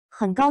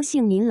很高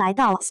兴您来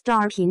到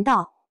Star 频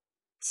道，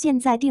现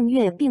在订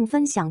阅并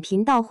分享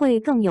频道会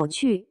更有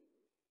趣。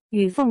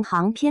与凤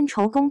行片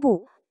酬公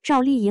布，赵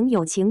丽颖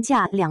友情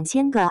价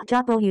2000个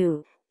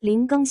W，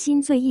 林更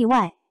新最意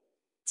外。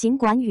尽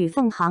管与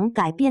凤行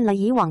改变了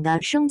以往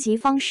的升级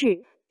方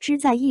式，只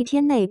在一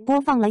天内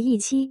播放了一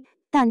期，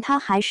但它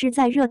还是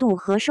在热度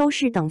和收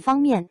视等方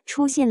面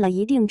出现了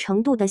一定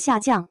程度的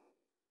下降。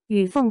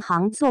与凤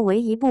行作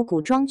为一部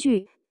古装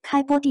剧，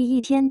开播第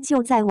一天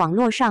就在网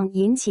络上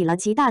引起了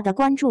极大的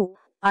关注，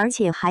而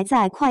且还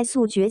在快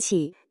速崛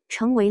起，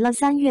成为了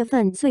3月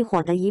份最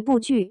火的一部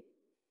剧。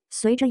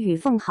随着与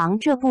凤行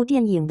这部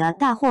电影的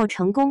大获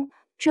成功，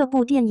这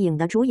部电影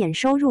的主演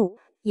收入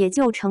也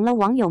就成了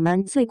网友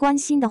们最关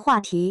心的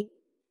话题。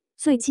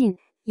最近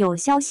有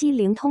消息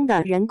灵通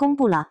的人公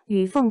布了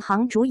与凤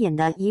行主演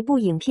的一部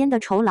影片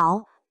的酬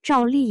劳，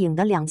赵丽颖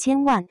的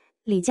2000万，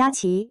李佳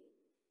琦。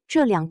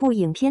这2部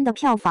影片的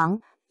票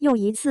房又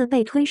一次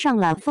被推上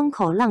了风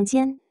口浪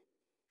尖。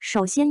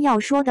首先要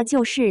说的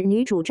就是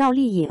女主赵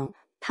丽颖，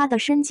她的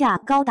身价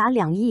高达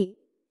2亿。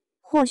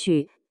或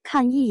许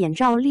看一眼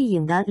赵丽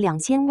颖的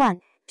2000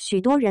万，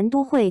许多人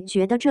都会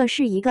觉得这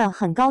是一个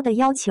很高的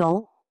要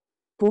求。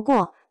不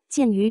过，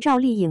鉴于赵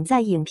丽颖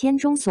在影片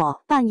中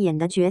所扮演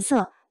的角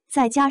色，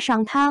再加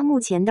上她目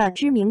前的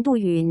知名度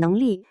与能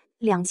力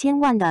，2000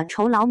万的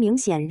酬劳明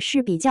显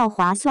是比较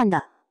划算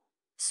的。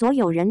所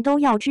有人都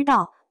要知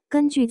道，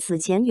根据此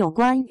前有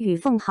关与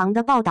凤行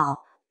的报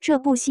道，这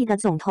部戏的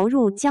总投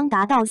入将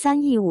达到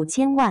3亿5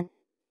千万。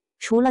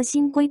除了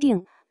新规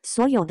定，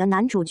所有的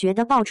男主角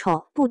的报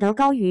酬不得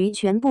高于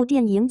全部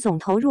电影总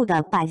投入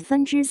的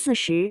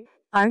40%，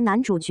而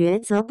男主角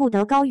则不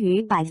得高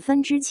于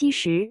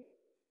70%。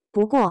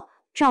不过，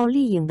赵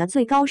丽颖的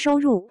最高收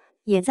入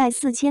也在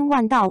4000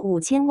万到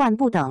5000万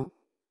不等。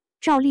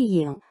赵丽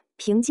颖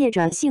凭借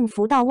着《幸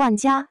福到万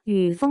家》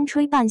与《风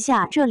吹半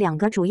夏》这2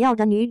个主要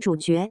的女主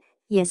角，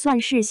也算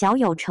是小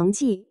有成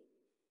绩，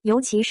尤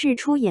其是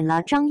出演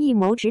了张艺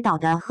谋执导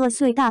的贺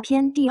岁大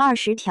片《第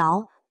20条》，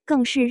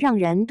更是让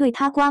人对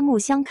他刮目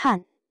相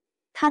看。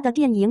他的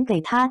电影给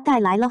他带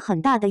来了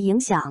很大的影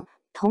响，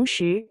同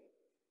时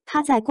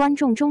他在观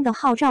众中的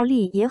号召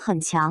力也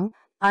很强，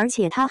而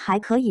且他还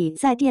可以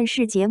在电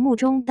视节目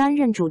中担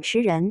任主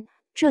持人，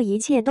这一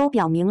切都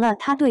表明了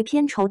他对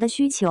片酬的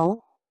需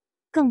求。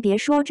更别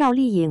说赵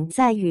丽颖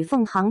在与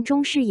凤行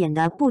中饰演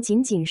的不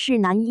仅仅是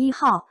男1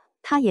号，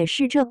他也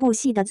是这部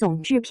戏的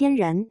总制片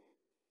人。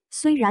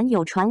虽然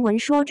有传闻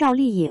说赵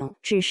丽颖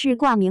只是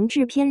挂名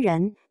制片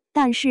人，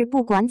但是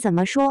不管怎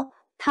么说，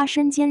他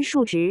身兼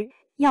数职，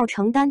要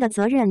承担的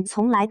责任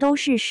从来都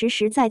是实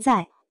实在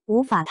在，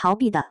无法逃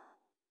避的。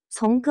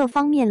从各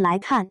方面来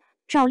看，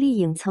赵丽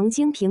颖曾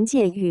经凭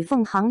借与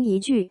凤行一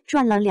剧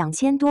赚了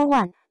2000多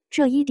万，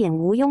这一点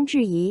毋庸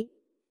置疑。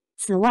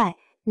此外，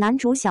男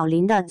主小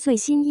林的最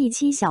新一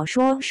期小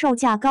说售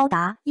价高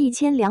达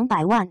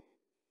1200万。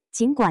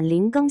尽管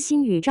林更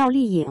新与赵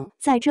丽颖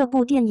在这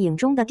部电影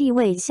中的地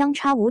位相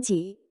差无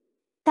几，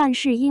但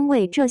是因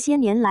为这些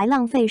年来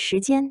浪费时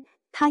间，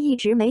他一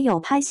直没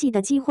有拍戏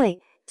的机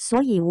会，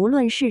所以无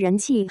论是人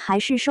气还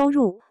是收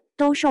入，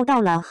都受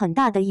到了很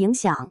大的影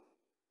响。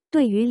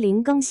对于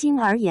林更新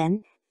而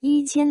言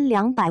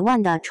，1200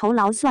万的酬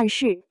劳算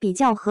是比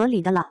较合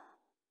理的了。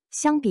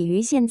相比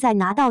于现在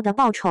拿到的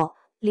报酬，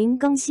林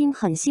更新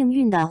很幸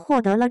运地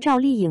获得了赵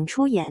丽颖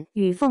出演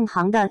与凤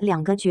行的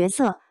2个角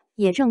色。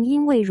也正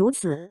因为如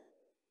此，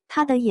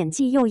他的演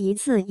技又一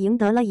次赢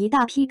得了一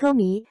大批歌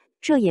迷，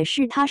这也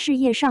是他事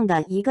业上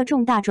的一个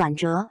重大转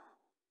折。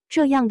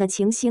这样的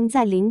情形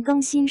在林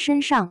更新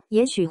身上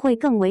也许会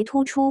更为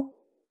突出。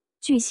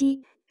据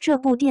悉，这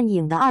部电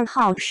影的2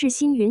号是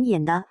辛云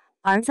演的，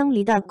而曾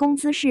黎的工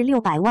资是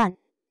600万。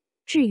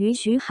至于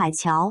徐海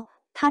乔，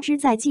他只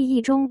在记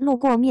忆中露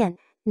过面，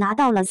拿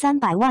到了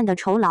300万的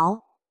酬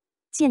劳。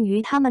鉴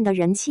于他们的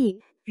人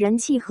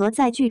气和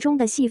在剧中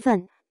的戏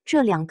份，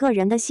这2个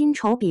人的薪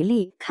酬比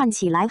例看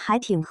起来还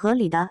挺合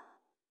理的。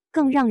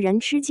更让人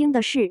吃惊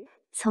的是，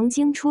曾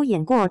经出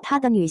演过他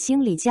的女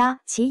星李佳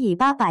琦以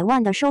800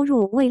万的收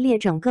入位列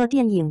整个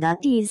电影的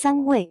第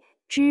3位，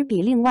只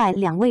比另外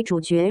2位主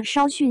角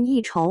稍逊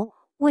一筹，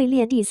位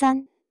列第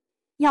3。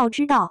要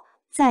知道，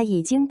在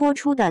已经播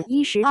出的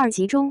12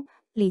集中，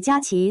李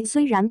佳琦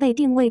虽然被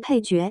定位配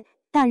角，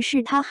但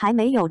是他还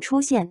没有出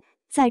现，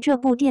在这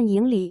部电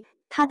影里，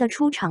他的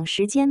出场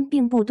时间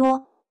并不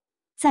多。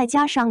再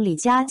加上李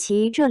佳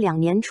琦这2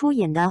年出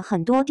演的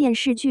很多电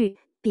视剧，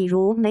比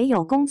如《没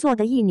有工作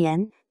的一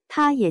年》，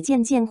他也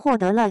渐渐获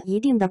得了一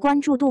定的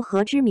关注度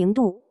和知名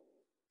度。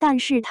但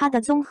是他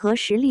的综合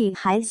实力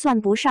还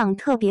算不上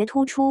特别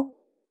突出。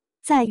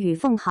在与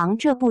凤行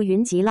这部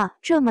云集了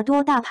这么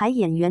多大牌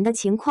演员的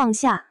情况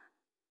下，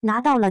拿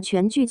到了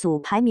全剧组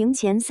排名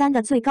前3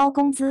的最高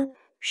工资，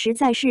实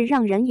在是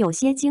让人有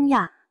些惊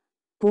讶。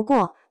不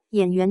过，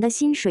演员的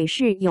薪水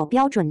是有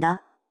标准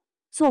的。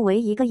作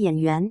为一个演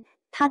员，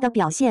他的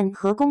表现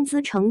和工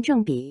资成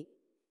正比，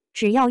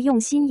只要用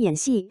心演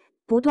戏，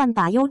不断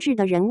把优质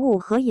的人物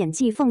和演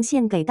技奉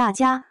献给大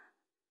家，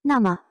那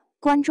么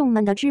观众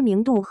们的知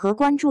名度和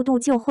关注度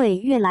就会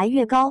越来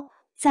越高，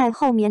在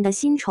后面的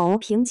薪酬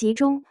评级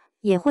中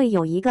也会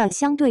有一个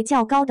相对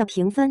较高的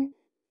评分。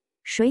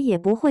谁也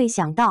不会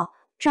想到，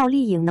赵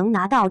丽颖能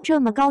拿到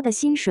这么高的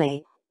薪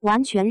水，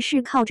完全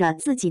是靠着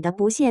自己的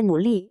不懈努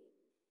力。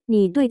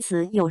你对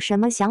此有什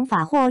么想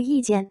法或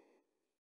意见？